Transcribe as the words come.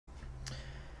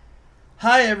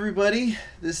Hi everybody,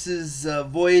 this is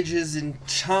Voyages in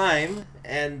Time,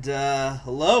 and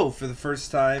hello for the first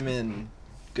time in,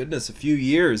 goodness, a few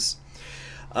years.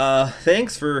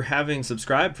 Thanks for having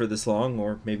subscribed for this long,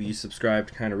 or maybe you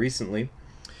subscribed kind of recently.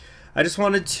 I just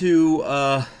wanted to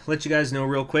let you guys know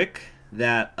real quick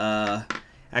that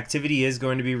activity is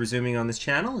going to be resuming on this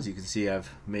channel. As you can see, I've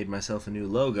made myself a new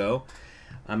logo.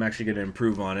 I'm actually going to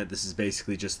improve on it. This is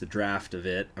basically just the draft of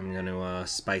it. I'm going to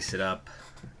spice it up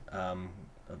a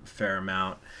fair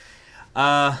amount.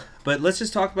 But let's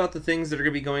just talk about the things that are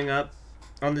going to be going up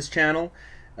on this channel.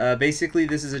 Basically,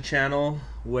 this is a channel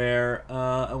where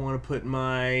I want to put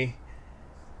my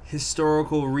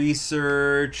historical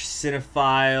research,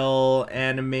 cinephile,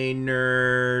 anime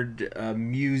nerd,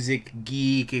 music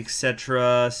geek,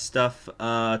 etc. stuff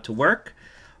to work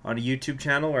on a YouTube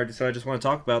channel. So I just want to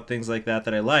talk about things like that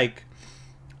I like.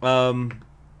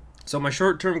 So my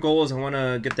short-term goal is I want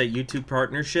to get that YouTube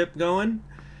partnership going,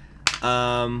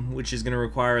 which is going to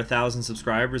require 1,000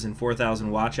 subscribers and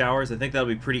 4,000 watch hours. I think that'll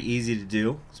be pretty easy to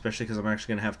do, especially because I'm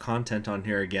actually going to have content on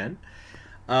here again.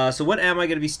 So what am I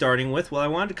going to be starting with? Well, I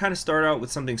wanted to kind of start out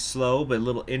with something slow but a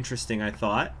little interesting, I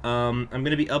thought. I'm going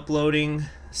to be uploading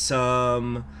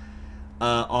some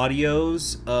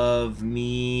audios of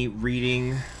me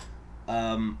reading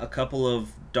a couple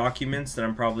of documents that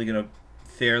I'm probably going to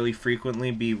fairly frequently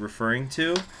be referring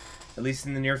to, at least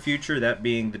in the near future, that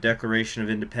being the Declaration of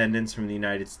Independence from the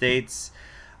United States,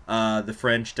 the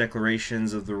French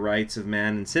Declarations of the Rights of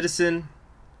Man and Citizen,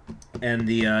 and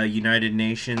the United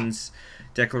Nations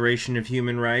Declaration of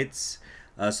Human Rights.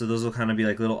 So those will kind of be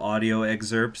like little audio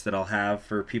excerpts that I'll have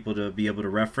for people to be able to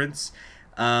reference.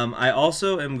 I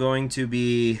also am going to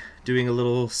be doing a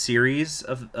little series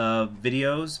of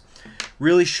videos.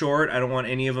 Really short. I don't want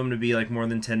any of them to be like more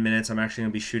than 10 minutes. I'm actually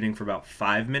going to be shooting for about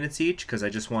 5 minutes each because I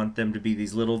just want them to be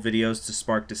these little videos to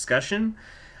spark discussion,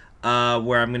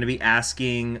 where I'm going to be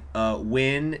asking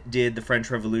when did the French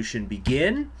Revolution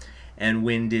begin and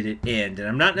when did it end. And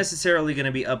I'm not necessarily going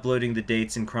to be uploading the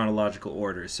dates in chronological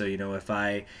order. So, you know, if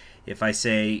I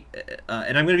say,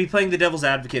 and I'm going to be playing the devil's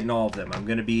advocate in all of them. I'm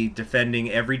going to be defending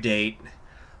every date.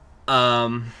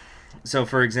 So,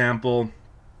 for example,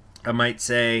 I might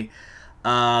say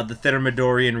the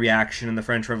Thermidorian reaction in the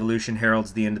French Revolution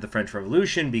heralds the end of the French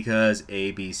Revolution because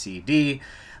A, B, C, D.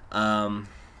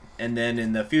 And then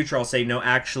in the future I'll say, no,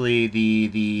 actually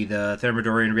the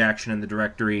Thermidorian reaction in the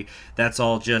Directory, that's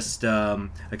all just a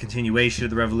continuation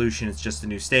of the revolution. It's just a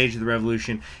new stage of the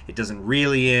revolution. It doesn't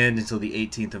really end until the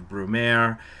 18th of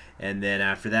Brumaire. And then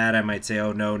after that, I might say,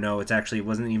 oh, no, it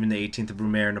wasn't even the 18th of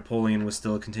Brumaire. Napoleon was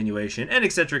still a continuation, and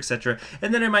etc., etc.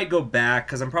 And then I might go back,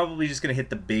 because I'm probably just going to hit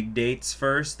the big dates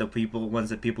first, the ones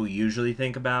that people usually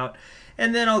think about.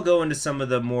 And then I'll go into some of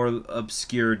the more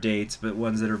obscure dates, but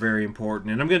ones that are very important.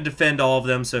 And I'm going to defend all of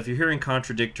them, so if you're hearing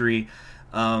contradictory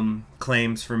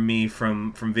claims from me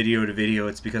from video to video,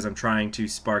 it's because I'm trying to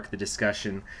spark the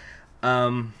discussion.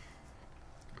 So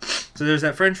there's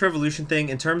that French Revolution thing.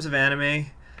 In terms of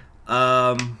anime,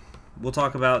 we'll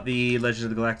talk about the Legend of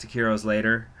the Galactic Heroes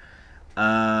later.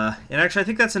 And actually, I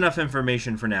think that's enough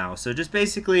information for now. So just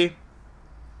basically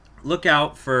look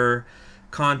out for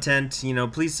content. You know,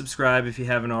 please subscribe if you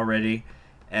haven't already.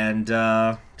 And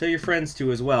tell your friends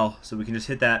to as well. So we can just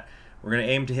hit that. We're going to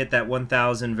aim to hit that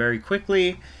 1,000 very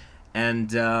quickly.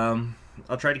 And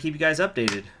I'll try to keep you guys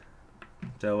updated.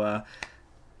 So,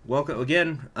 welcome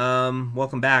again.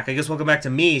 Welcome back. I guess welcome back to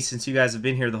me, since you guys have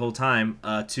been here the whole time,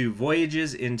 to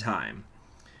Voyages in Time.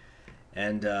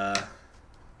 And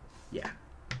yeah,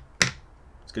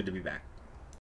 it's good to be back.